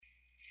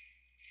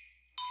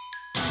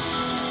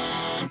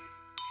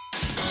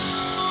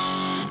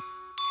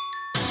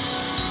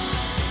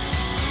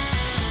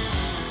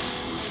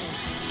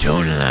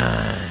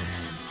Yeah!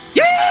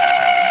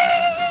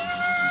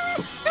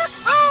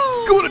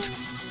 Got it!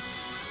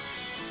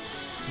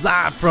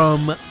 Live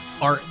from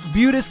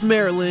Arbutus,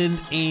 Maryland,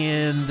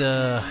 and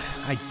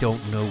I don't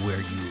know where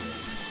you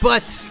live,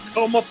 but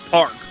Tacoma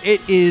Park.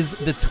 it is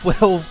the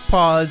 12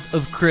 Pods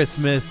of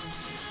Christmas,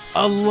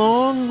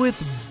 along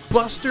with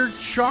Buster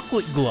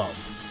Chocolate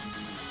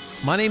Glove.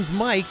 My name's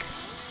Mike.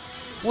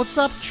 What's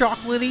up,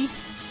 Chocolatey?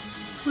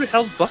 Who the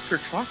hell's Buster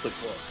Chocolate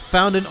Glove?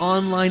 Found an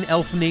online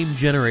elf name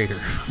generator.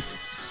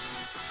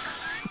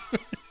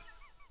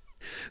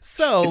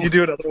 So, Can you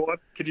do another one?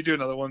 Can you do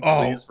another one,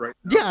 please? Right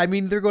now? Yeah, I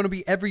mean, they're going to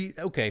be every...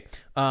 Okay,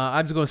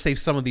 I'm just going to save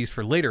some of these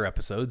for later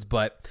episodes,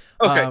 but...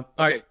 Okay. All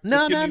right.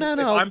 No.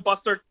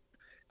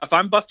 If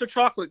I'm Buster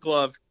Chocolate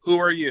Glove, who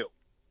are you?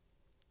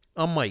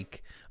 I'm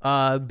Mike.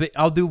 But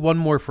I'll do one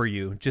more for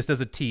you, just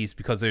as a tease,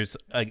 because there's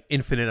an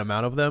infinite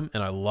amount of them,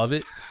 and I love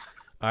it.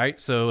 All right,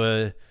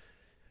 so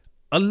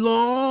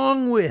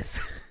along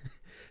with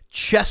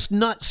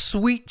Chestnut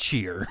Sweet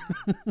Cheer,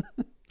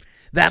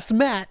 that's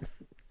Matt.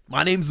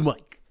 My name's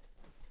Mike.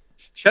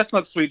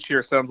 Chestnut Sweet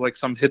Cheer sounds like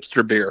some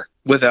hipster beer,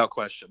 without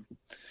question.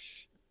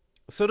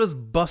 So does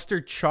Buster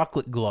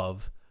Chocolate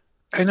Glove.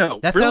 I know.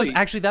 That really?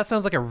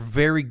 sounds like a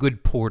very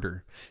good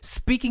porter.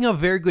 Speaking of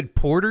very good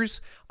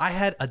porters, I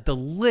had a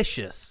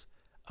delicious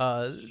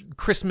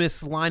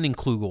Christmas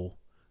Leinenklugel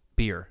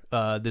beer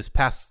this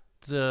past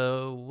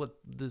weekend.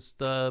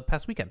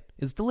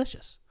 It's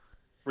delicious.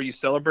 Were you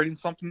celebrating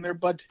something there,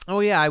 bud?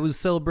 Oh yeah, I was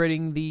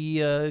celebrating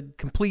the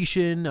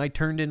completion. I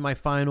turned in my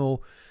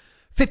final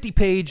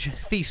 50-page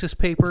thesis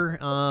paper,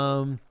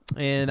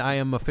 and I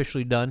am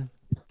officially done,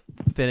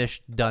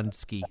 finished, done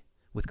ski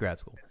with grad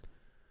school.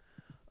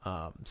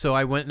 So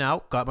I went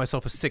out, got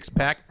myself a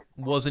 6-pack.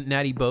 Wasn't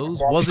Natty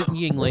Bo's, wasn't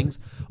Yingling's.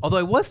 Although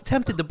I was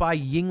tempted to buy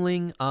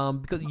Yingling,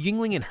 because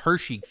Yingling and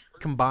Hershey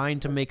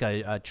combined to make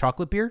a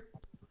chocolate beer,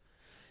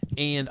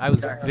 and I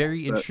was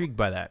very intrigued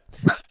by that.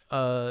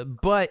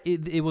 But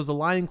it was a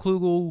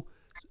Leinenklugel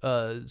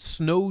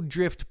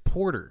Snowdrift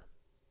Porter.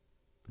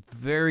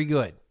 Very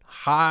good.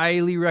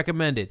 Highly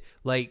recommended.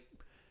 Like,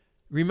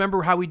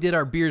 remember how we did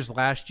our beers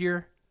last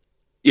year?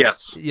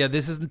 Yes. Yeah,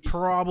 this is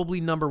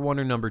probably number 1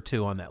 or number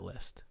 2 on that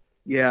list.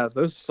 Yeah,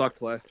 those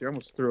sucked last year. I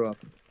almost threw up.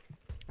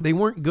 They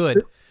weren't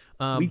good,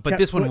 We but kept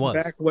this one putting was.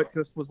 back what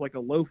just was like a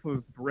loaf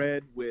of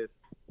bread with,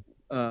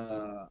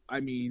 I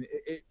mean,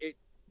 it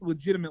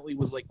legitimately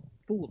was like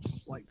full of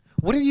like.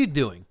 What are you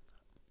doing?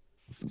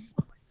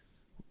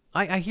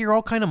 I hear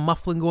all kind of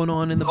muffling going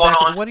on in the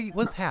back.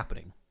 What's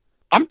happening?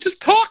 I'm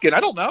just talking. I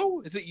don't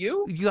know. Is it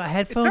you? You got It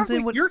headphones sounds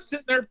in? like you're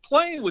sitting there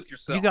playing with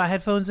yourself. You got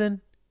headphones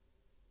in?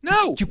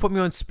 No. Did you put me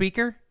on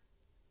speaker?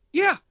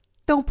 Yeah.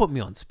 Don't put me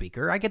on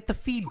speaker. I get the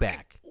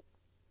feedback.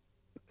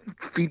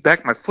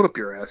 Feedback my foot up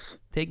your ass.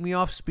 Take me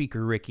off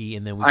speaker, Ricky,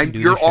 and then we can do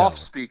You're the show. off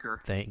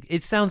speaker.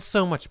 It sounds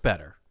so much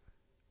better.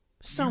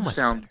 So You much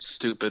sound better.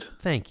 stupid.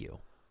 Thank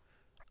you.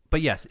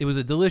 But yes, it was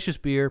a delicious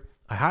beer.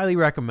 I highly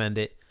recommend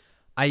it.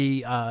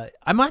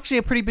 I'm actually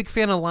a pretty big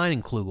fan of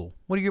Leinenklugel.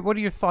 What are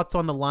your thoughts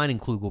on the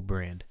Leinenklugel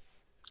brand?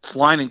 It's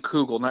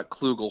Leinenklugel, not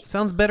Klugel.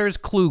 Sounds better as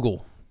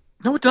Klugel.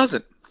 No, it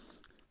doesn't.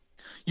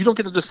 You don't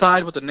get to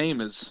decide what the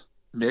name is,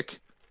 Mick.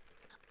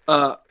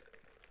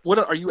 What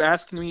are you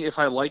asking me if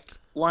I like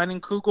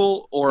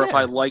Leinenklugel or if Yeah.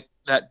 I like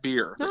that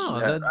beer?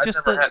 No,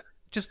 just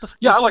just the I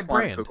just like the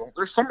brand. Leinenklugel.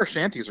 Their summer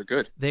shanties are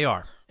good. They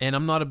are, and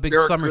I'm not a big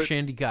They're summer good.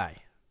 shandy guy.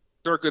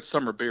 They're a good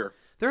summer beer.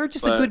 They're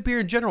just a But- good beer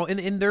in general, and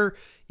they're,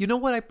 you know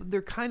what,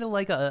 they're kind of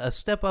like a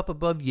step up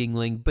above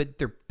Yingling, but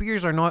their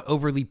beers are not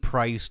overly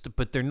priced,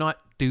 but they're not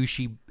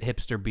douchey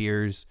hipster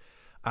beers.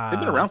 They've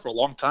been around for a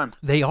long time.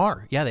 They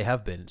are, yeah, they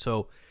have been.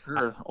 So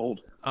They're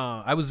old.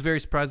 I was very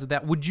surprised at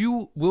that.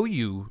 Will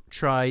you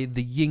try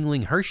the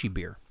Yingling Hershey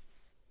beer?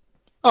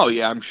 Oh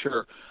yeah, I'm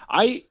sure.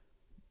 I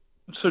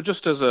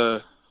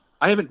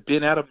haven't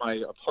been out of my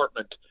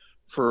apartment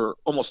for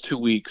almost 2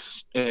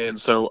 weeks, and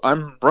so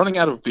I'm running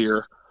out of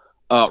beer,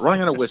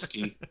 running out of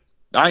whiskey.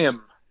 I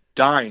am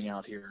dying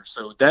out here,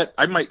 so that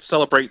I might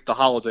celebrate the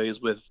holidays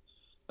with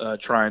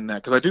trying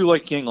that, because I do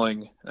like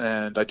Yingling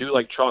and I do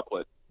like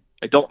chocolate.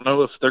 I don't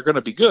know if they're going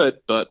to be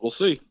good, but we'll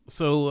see.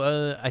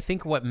 So I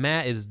think what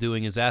Matt is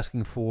doing is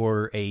asking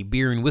for a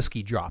beer and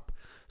whiskey drop.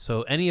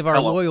 So any of our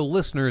Hello. loyal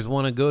listeners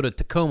want to go to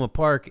Tacoma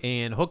Park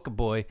and hook a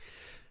boy.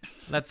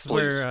 That's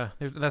Please.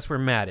 that's where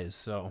Matt is.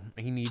 So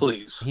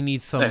Please. he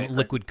needs some Anything.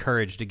 liquid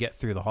courage to get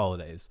through the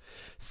holidays.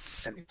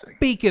 Anything.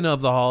 Speaking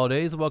of the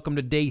holidays, welcome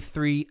to day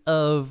 3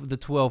 of the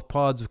 12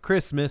 Pods of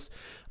Christmas.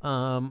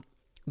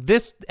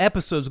 This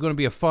episode is going to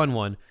be a fun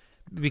one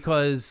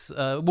because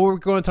we're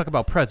going to talk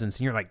about presents,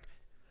 and you're like,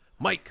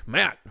 Mike,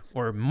 Matt,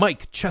 or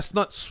Mike,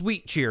 Chestnut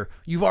Sweet Cheer.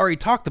 You've already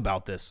talked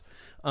about this.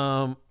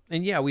 And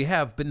yeah, we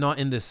have, but not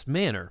in this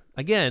manner.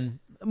 Again,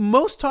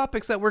 most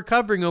topics that we're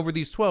covering over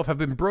these 12 have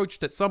been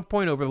broached at some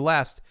point over the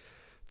last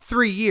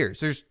 3 years.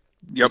 There's,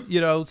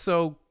 Yep.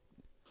 so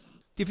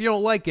if you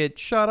don't like it,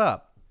 shut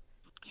up.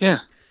 Yeah.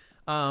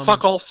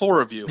 Fuck all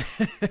 4 of you.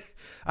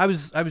 I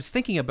was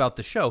thinking about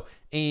the show,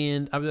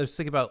 and I was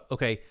thinking about,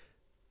 okay,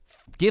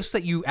 gifts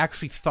that you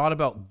actually thought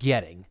about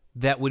getting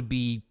that would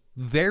be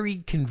very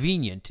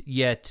convenient,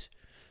 yet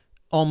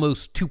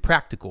almost too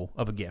practical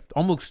of a gift.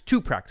 Almost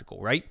too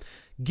practical, right?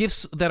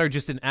 Gifts that are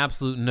just an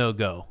absolute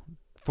no-go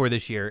for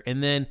this year.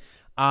 And then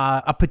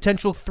a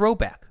potential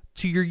throwback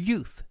to your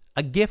youth.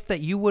 A gift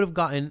that you would have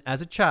gotten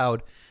as a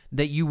child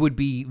that you would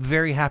be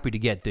very happy to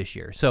get this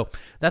year. So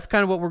that's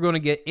kind of what we're going to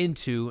get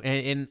into.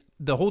 And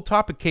the whole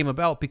topic came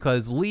about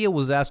because Leah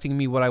was asking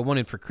me what I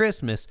wanted for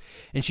Christmas.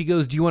 And she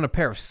goes, do you want a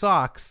pair of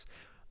socks?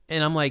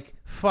 And I'm like,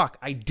 fuck,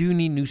 I do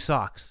need new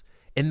socks.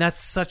 And that's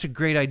such a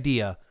great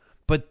idea.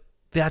 But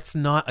that's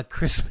not a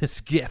Christmas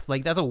gift.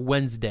 Like, that's a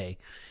Wednesday.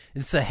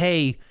 It's a,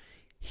 hey,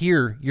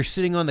 here, you're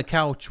sitting on the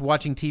couch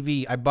watching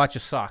TV. I bought you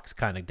socks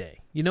kind of day.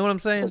 You know what I'm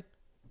saying?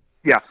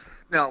 Yeah.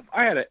 No,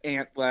 I had an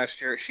aunt last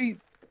year. She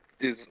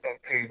is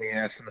a pain in the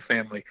ass in the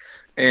family.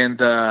 And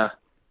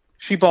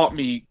she bought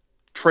me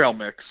trail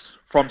mix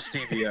from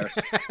CVS.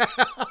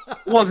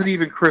 It wasn't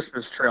even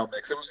Christmas trail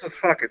mix. It was just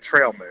fucking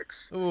trail mix.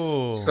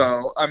 Ooh.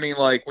 So, I mean,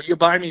 like, when you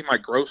buy me my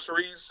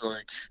groceries,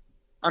 like,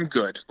 I'm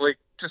good. Like,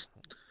 just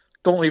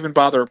don't even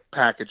bother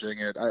packaging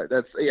it.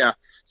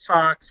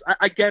 Socks.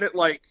 I get it,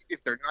 like, if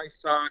they're nice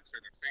socks or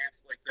they're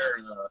fancy,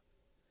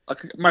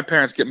 like my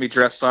parents get me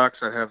dress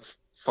socks that have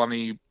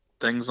funny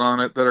things on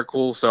it that are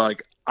cool, so,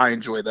 like, I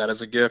enjoy that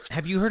as a gift.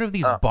 Have you heard of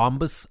these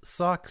Bombas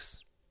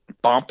socks?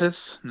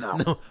 Bombas? No.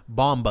 No,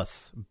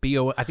 Bombas.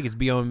 I think it's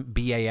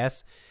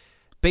B-O-M-B-A-S.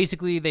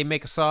 Basically, they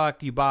make a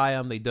sock, you buy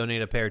them, they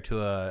donate a pair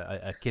to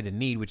a kid in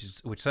need,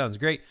 which sounds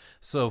great.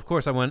 So, of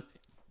course, I went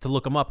to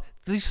look them up.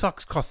 These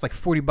socks cost like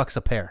 $40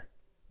 a pair.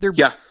 They're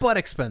butt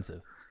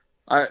expensive.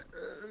 And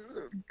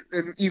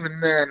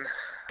even then,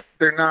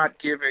 they're not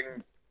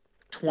giving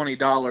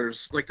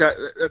 $20 like that.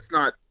 That's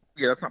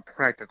not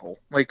practical.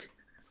 Like,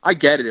 I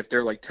get it if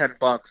they're like $10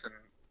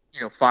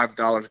 and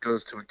 $5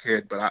 goes to a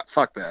kid, but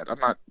fuck that. I'm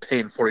not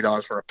paying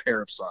 $40 for a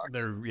pair of socks.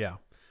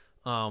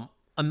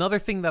 Another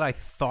thing that I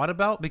thought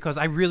about, because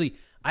I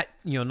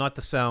not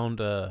to sound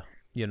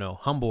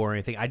humble or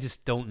anything, I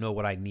just don't know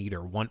what I need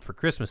or want for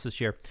Christmas this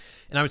year.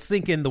 And I was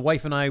thinking, the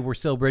wife and I were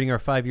celebrating our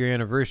 5-year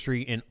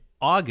anniversary in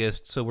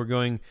August, so we're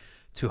going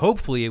to,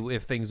 hopefully,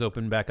 if things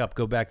open back up,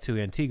 go back to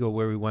Antigua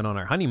where we went on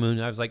our honeymoon.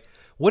 And I was like,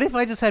 what if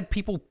I just had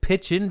people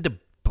pitch in to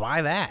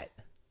buy that?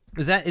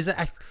 But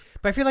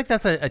I feel like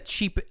that's a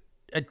cheap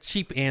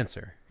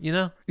answer, you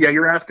know? Yeah,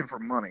 you're asking for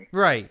money.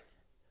 Right.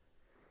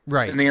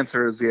 And the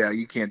answer is,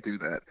 you can't do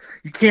that.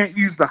 You can't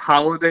use the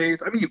holidays.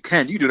 I mean, you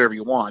can do whatever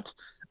you want.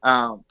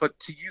 But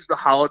to use the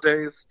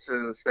holidays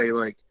to say,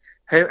 like,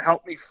 hey,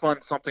 help me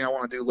fund something I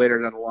want to do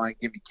later down the line,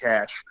 give me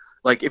cash.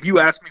 Like, if you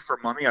ask me for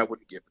money, I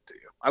wouldn't give it to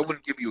you. I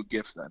wouldn't give you a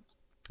gift then.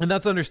 And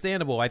that's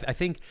understandable. I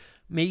think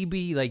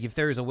maybe, like, if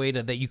there's a way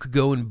that you could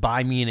go and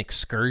buy me an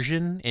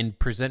excursion and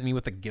present me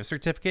with a gift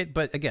certificate.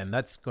 But, again,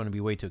 that's going to be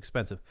way too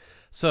expensive.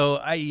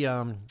 So,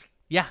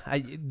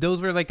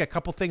 those were, like, a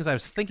couple things I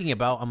was thinking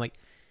about. I'm like,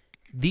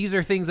 these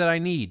are things that I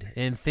need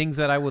and things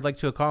that I would like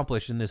to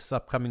accomplish in this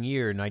upcoming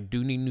year. And I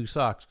do need new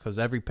socks because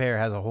every pair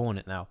has a hole in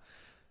it now.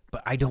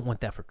 But I don't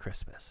want that for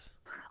Christmas.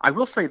 I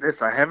will say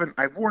this.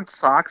 I've worn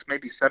socks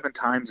maybe 7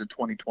 times in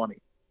 2020.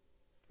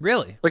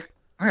 Really? Like,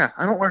 yeah,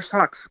 I don't wear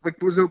socks. Like,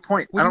 there's no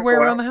point. What do you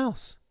wear around the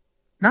house?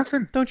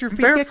 Nothing. Don't your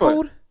feet get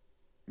cold?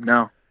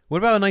 No. What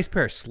about a nice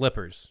pair of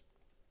slippers?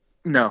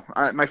 No.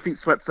 My feet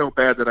sweat so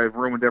bad that I've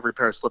ruined every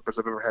pair of slippers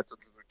I've ever had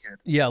since I was a kid.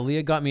 Yeah,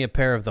 Leah got me a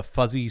pair of the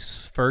fuzzy,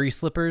 furry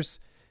slippers,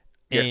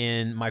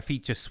 and my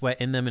feet just sweat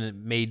in them, and it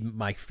made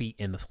my feet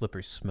and the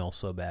slippers smell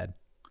so bad.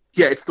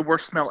 Yeah, it's the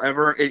worst smell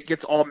ever. It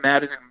gets all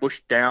matted and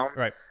mushed down.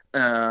 Right.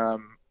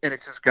 And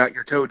it's just got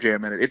your toe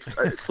jam in it. It's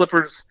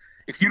slippers.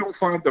 If you don't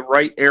find the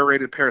right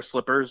aerated pair of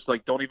slippers,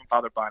 like, don't even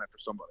bother buying it for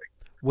somebody.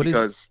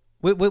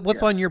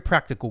 What's on your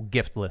practical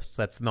gift list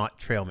that's not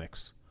trail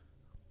mix?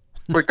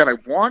 Like, that I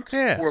want?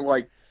 Yeah. Or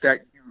like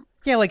that you...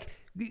 Yeah, like,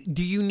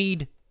 do you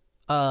need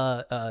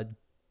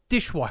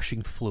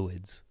dishwashing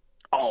fluids?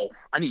 Oh,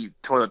 I need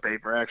toilet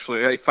paper,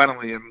 actually. I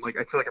finally am, like,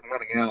 I feel like I'm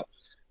running out.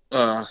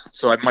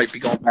 So I might be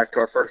going back to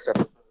our first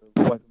episode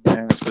of Wiping My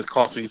Ass with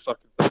coffee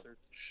fucking filtered.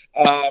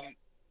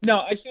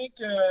 No, I think,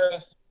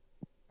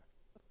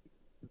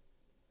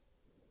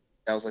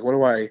 I was like, what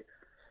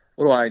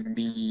do I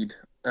need?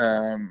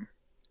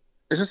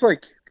 It's just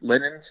like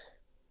linens,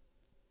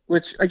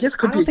 which I guess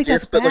could be a gift. I don't think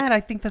that's bad. Like, I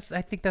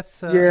think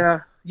that's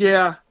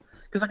yeah.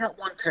 Because I got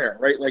one pair,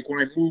 right? Like, when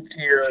I moved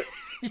here,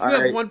 you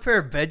have one pair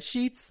of bed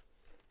sheets.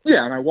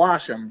 Yeah, and I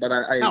wash them, but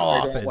I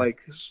don't like.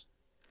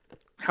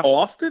 How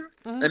often?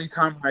 Mm-hmm.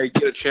 Anytime I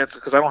get a chance,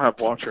 because I don't have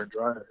washer and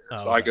dryer,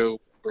 so I go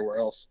everywhere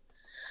else.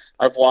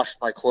 I've washed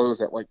my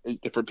clothes at like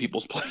 8 different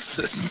people's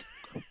places.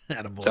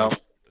 Attaboy. So,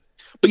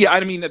 but yeah,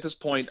 I mean, at this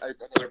point,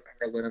 another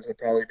pair of linens would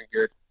probably be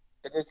good.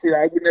 And then, see,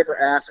 I would never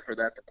ask for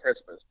that for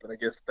Christmas, but I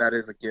guess that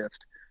is a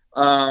gift.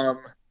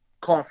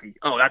 Coffee.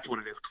 Oh, that's what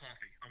it is.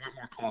 Coffee. I want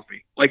more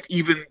coffee. Like,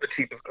 even the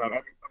cheapest cup. I'm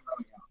running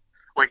out.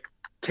 Like,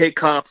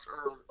 K-cups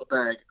or a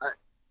bag.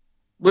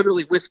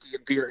 Literally whiskey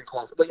and beer and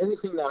coffee. Like,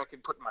 anything that I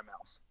can put in my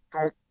mouth.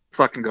 Don't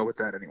fucking go with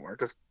that anymore.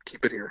 Just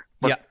keep it here.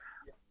 But,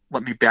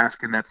 let me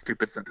bask in that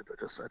stupid sentence I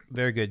just said.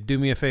 Very good. Do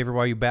me a favor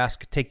while you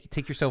bask.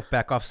 Take yourself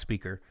back off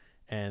speaker,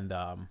 and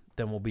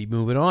then we'll be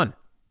moving on.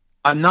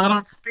 I'm not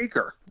on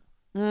speaker.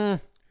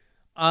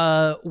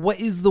 What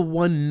is the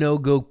one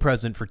no-go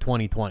present for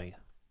 2020?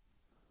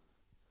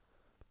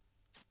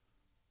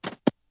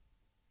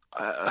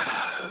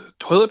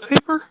 Toilet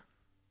paper?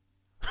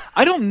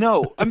 I don't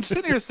know. I'm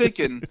sitting here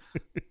thinking,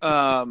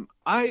 I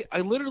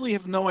literally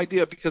have no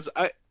idea because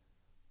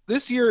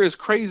this year is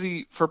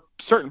crazy for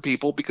certain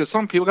people because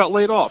some people got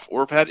laid off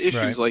or have had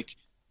issues. Right.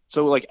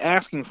 So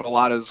asking for a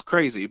lot is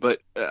crazy. But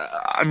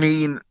I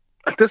mean,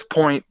 at this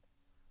point,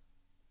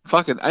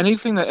 fucking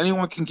anything that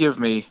anyone can give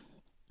me,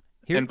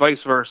 and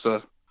vice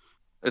versa,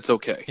 it's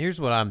okay.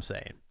 Here's what I'm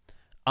saying.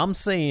 I'm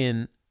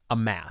saying a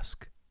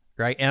mask,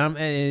 right?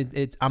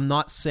 And I'm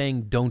not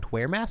saying don't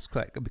wear masks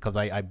because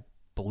I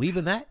believe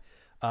in that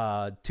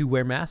to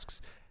wear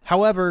masks.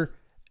 However,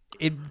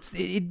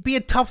 it'd be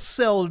a tough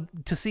sell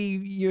to see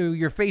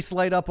your face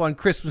light up on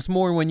Christmas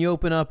morning when you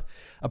open up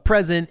a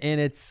present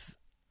and it's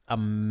a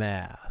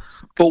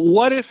mask. But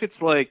what if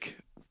it's like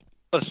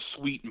a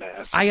sweet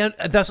mask? I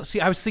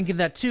was thinking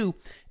that too,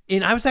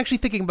 and I was actually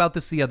thinking about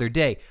this the other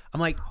day. I'm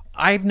like,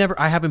 I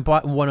haven't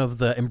bought one of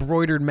the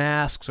embroidered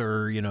masks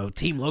or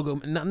team logo,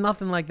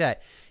 nothing like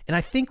that. And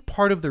I think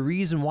part of the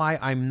reason why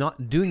I'm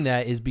not doing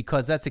that is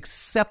because that's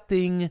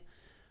accepting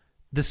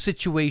the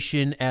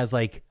situation as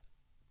like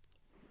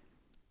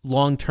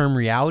long-term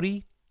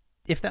reality,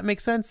 if that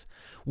makes sense.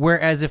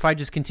 Whereas if I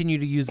just continue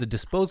to use the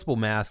disposable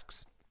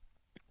masks,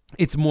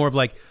 it's more of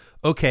like,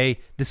 okay,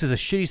 this is a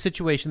shitty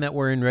situation that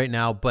we're in right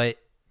now, but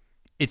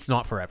it's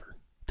not forever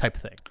type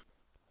of thing.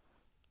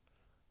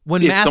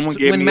 If someone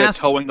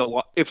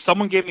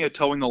gave me a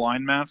towing the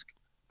line mask,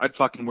 I'd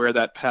fucking wear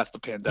that past the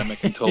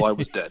pandemic until I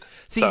was dead.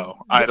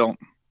 I don't.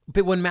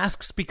 But when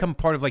masks become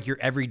part of like your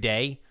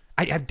everyday,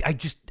 I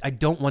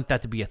don't want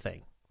that to be a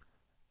thing.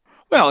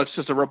 Well, it's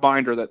just a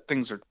reminder that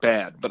things are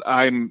bad, but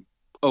I'm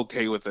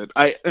okay with it.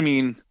 I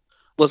mean,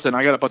 listen,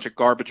 I got a bunch of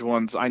garbage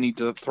ones. I need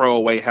to throw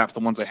away half the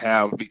ones I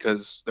have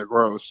because they're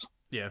gross.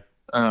 Yeah.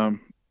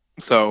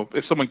 So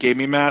if someone gave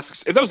me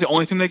masks, if that was the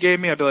only thing they gave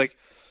me, I'd be like,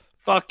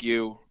 fuck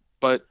you.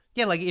 But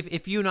yeah, like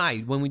if you and I,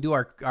 when we do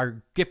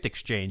our gift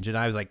exchange, and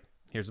I was like,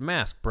 here's a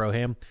mask,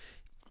 Broham,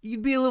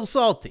 you'd be a little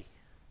salty.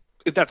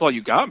 If that's all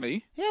you got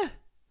me. Yeah.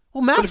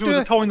 Well, masks. If it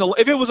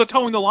was a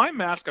towing the line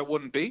mask, I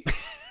wouldn't be.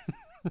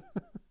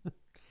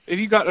 If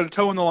you got a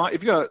toe in the line,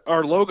 if you got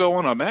our logo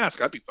on a mask,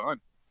 I'd be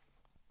fine.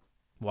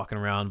 Walking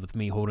around with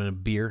me holding a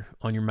beer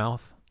on your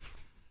mouth.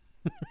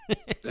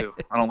 Ew,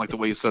 I don't like the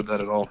way you said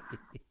that at all.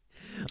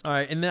 All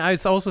right, and then I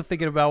was also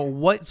thinking about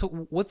what's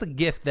a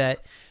gift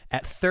that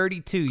at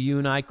 32 you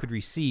and I could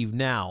receive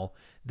now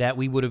that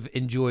we would have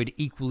enjoyed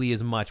equally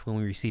as much when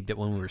we received it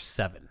when we were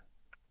 7.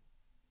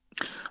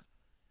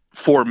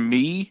 For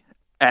me,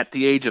 at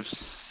the age of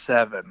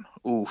 7,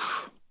 oof.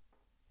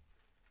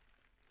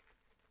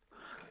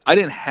 I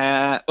didn't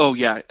have. Oh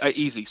yeah,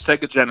 easy.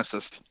 Sega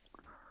Genesis.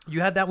 You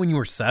had that when you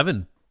were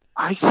 7?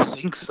 I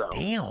think so.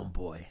 Damn,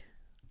 boy.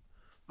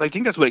 I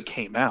think that's when it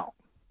came out.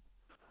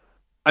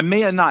 I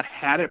may have not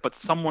had it, but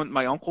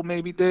my uncle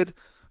maybe did.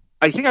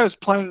 I think I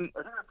played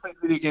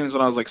video games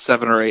when I was like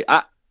 7 or 8.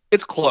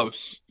 It's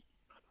close,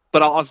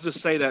 but I'll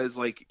just say that is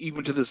like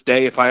even to this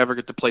day, if I ever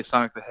get to play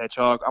Sonic the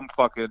Hedgehog, I'm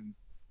fucking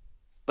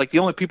like the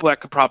only people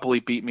that could probably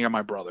beat me are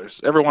my brothers.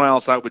 Everyone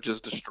else I would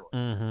just destroy.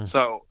 Mm-hmm.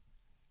 So.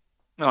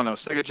 I don't know,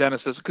 Sega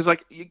Genesis, because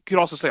like you could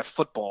also say a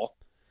football,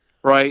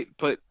 right?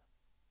 But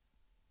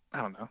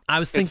I don't know.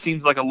 It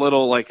seems like a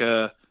little like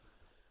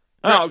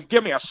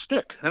give me a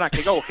stick, then I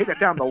can go hit it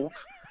down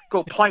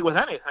go play with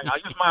anything. I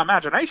use my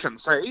imagination.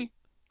 See,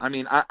 I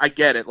mean, I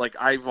get it. Like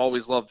I've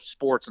always loved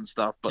sports and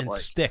stuff, but like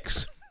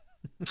sticks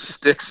and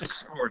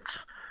sports.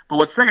 But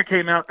when Sega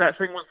came out, that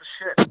thing was the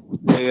shit.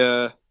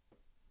 They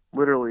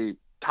literally,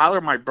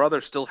 Tyler, my brother,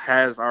 still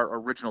has our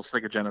original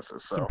Sega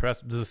Genesis. So. It's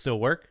impressive. Does it still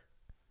work?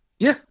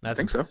 Yeah, I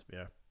think so.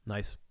 Yeah,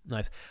 nice.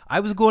 I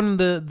was going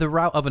the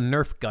route of a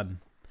Nerf gun.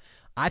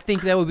 I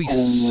think that would be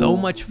so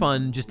much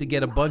fun just to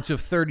get a bunch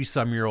of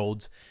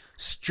 30-some-year-olds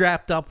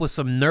strapped up with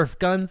some Nerf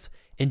guns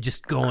and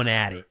just going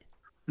at it.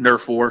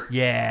 Nerf war.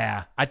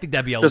 Yeah, I think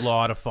that'd be a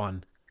lot of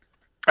fun.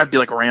 I'd be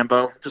like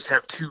Rambo, just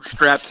have 2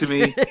 strapped to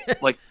me,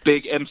 like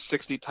big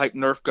M60 type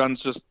Nerf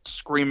guns just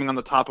screaming on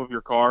the top of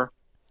your car.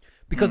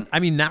 Because, I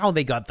mean, now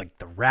they got like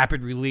the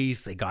rapid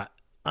release, they got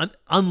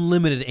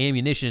unlimited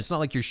ammunition. It's not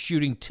like you're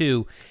shooting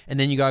 2 and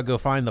then you gotta go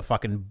find the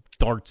fucking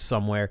darts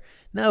somewhere.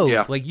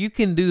 No, like you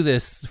can do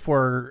this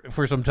for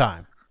some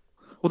time.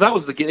 Well, that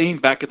was the game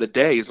back in the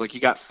days. Like you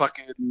got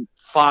fucking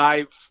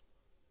 5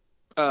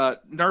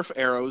 Nerf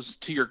arrows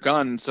to your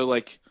gun. So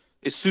like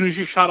as soon as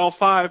you shot all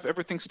 5,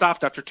 everything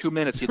stopped after 2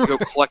 minutes. You had to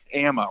go collect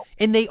ammo.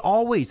 And they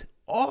always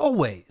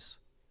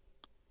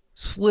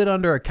slid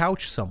under a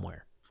couch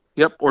somewhere.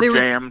 Yep, or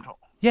jammed.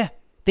 Yeah.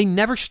 They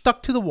never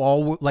stuck to the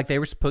wall like they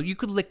were supposed. You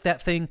could lick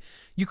that thing.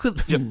 You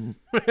could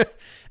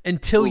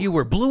until you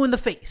were blue in the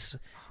face.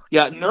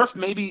 Yeah, Nerf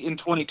maybe in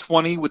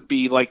 2020 would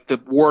be like the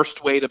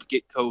worst way to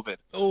get COVID.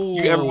 Oh,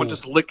 Everyone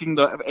just licking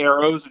the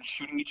arrows and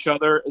shooting each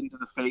other into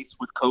the face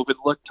with COVID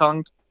lick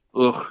tongued.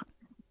 Ugh.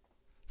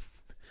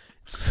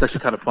 It's actually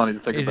kind of funny to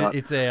think about.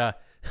 It's a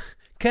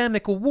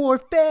chemical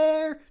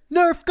warfare,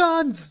 Nerf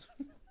guns.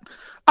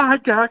 I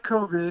got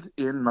COVID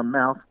in my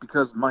mouth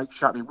because Mike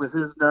shot me with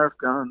his Nerf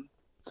gun.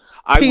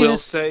 I will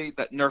say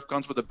that Nerf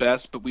guns were the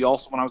best, but we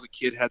also, when I was a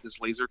kid, had this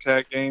laser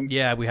tag game.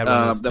 Yeah, we had one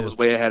of those that was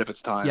way ahead of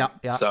its time.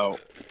 Yeah. So,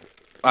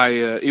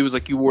 it was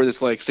like you wore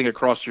this like thing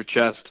across your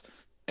chest,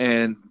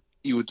 and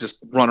you would just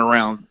run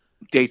around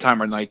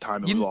daytime or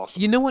nighttime. It was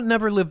awesome. You know what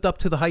never lived up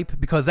to the hype?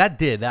 Because that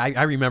did.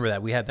 I remember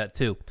that. We had that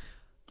too.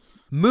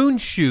 Moon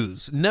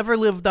shoes never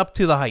lived up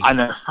to the hype. I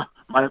know.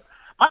 My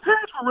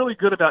parents were really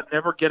good about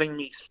never getting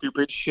me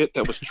stupid shit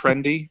that was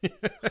trendy.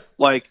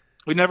 Like,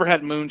 we never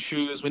had moon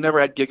shoes. We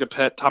never had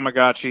Gigapet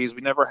Tamagotchis.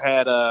 We never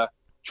had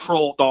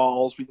troll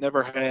dolls. We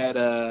never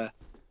had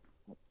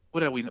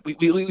what have we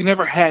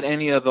never had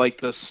any of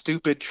like the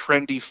stupid,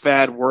 trendy,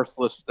 fad,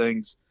 worthless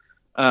things.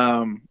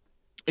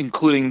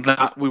 Including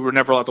we were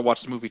never allowed to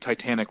watch the movie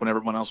Titanic when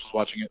everyone else was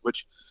watching it,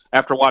 which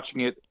after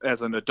watching it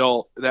as an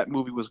adult, that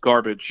movie was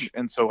garbage,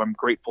 and so I'm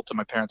grateful to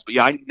my parents. But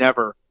yeah,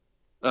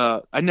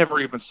 I never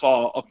even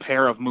saw a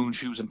pair of moon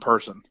shoes in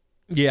person.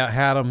 Yeah,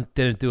 had them,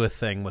 didn't do a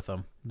thing with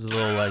them. It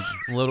was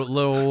a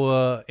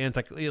little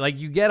anti, like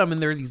you get them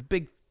and they're these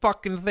big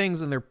fucking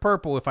things and they're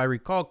purple, if I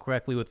recall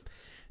correctly, with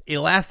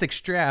elastic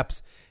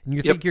straps, and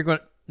you think you're going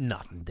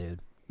nothing, dude,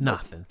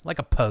 nothing, like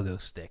a pogo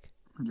stick.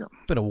 Yeah,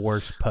 but a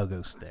worse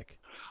pogo stick.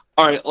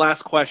 All right,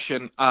 last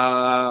question.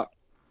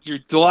 Your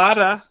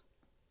daughter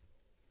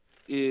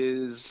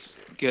is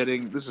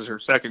this is her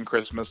second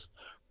Christmas,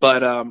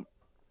 but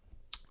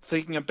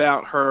thinking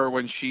about her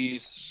when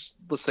she's,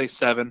 let's say,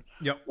 7,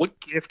 what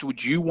gift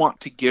would you want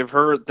to give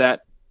her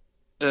that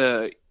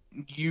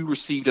you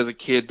received as a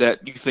kid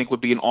that you think would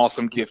be an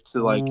awesome gift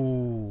to like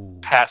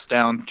pass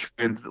down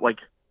like?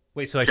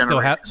 Wait, so I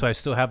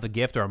still have the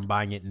gift, or I'm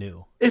buying it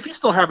new? If you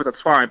still have it,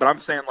 that's fine. But I'm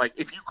saying, like,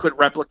 if you could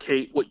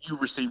replicate what you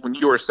received when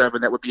you were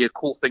 7, that would be a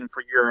cool thing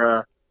for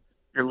your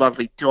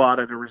lovely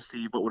daughter to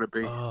receive. What would it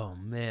be? Oh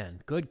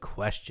man, good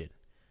question.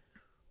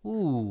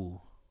 Ooh,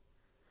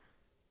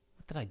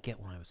 what did I get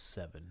when I was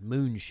 7?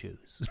 Moon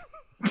shoes.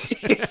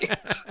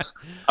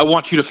 I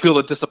want you to feel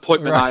the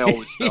disappointment I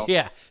always felt.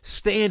 Yeah,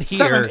 stand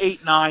here. 7,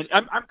 8, 9.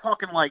 I'm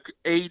talking like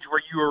age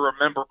where you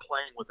remember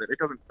playing with it. It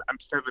doesn't.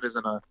 7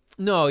 isn't a.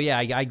 No, yeah,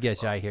 I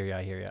guess I hear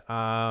you.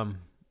 Well,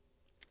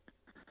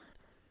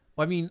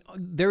 I mean,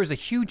 there was a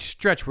huge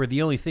stretch where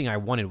the only thing I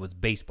wanted was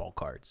baseball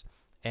cards,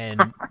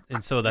 and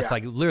so that's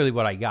like literally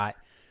what I got.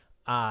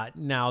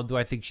 Now, do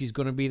I think she's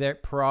going to be there?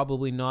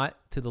 Probably not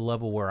to the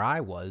level where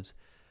I was.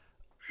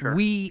 Sure.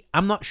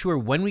 I'm not sure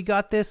when we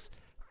got this.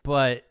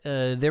 But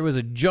there was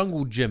a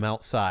jungle gym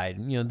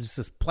outside. You know,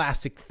 this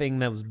plastic thing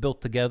that was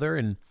built together,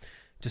 and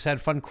just had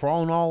fun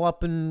crawling all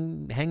up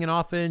and hanging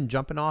off it and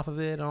jumping off of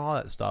it and all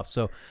that stuff.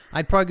 So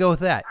I'd probably go with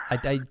that.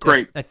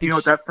 Great. I think you know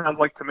what that sounds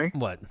like to me?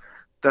 What?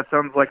 That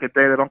sounds like a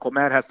day that Uncle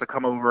Matt has to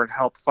come over and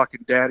help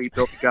fucking Daddy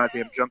build the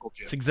goddamn jungle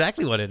gym. It's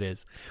exactly what it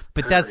is.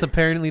 But that's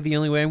apparently the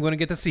only way I'm going to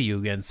get to see you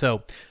again.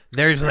 So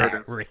there's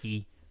that,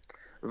 Ricky.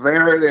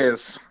 There it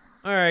is.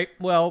 All right,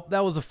 well,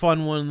 that was a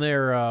fun one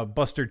there,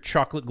 Buster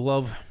Chocolate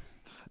Glove.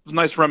 It was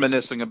nice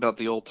reminiscing about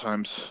the old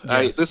times.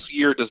 Yes. This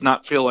year does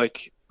not feel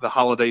like the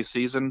holiday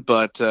season,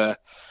 but I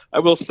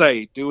will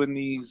say, doing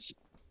these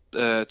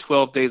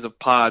 12 days of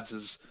pods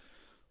has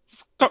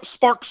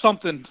sparked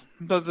something.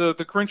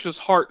 The Grinch's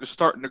heart is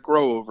starting to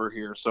grow over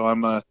here, so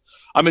I'm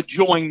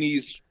enjoying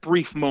these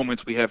brief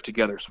moments we have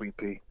together, Sweet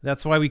Pea.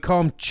 That's why we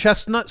call him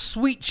Chestnut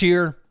Sweet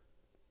Cheer.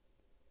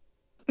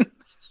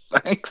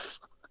 Thanks.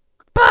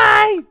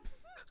 Bye!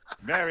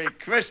 Merry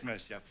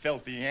Christmas, you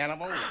filthy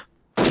animal.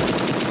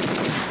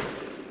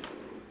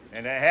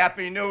 And a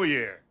Happy New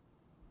Year.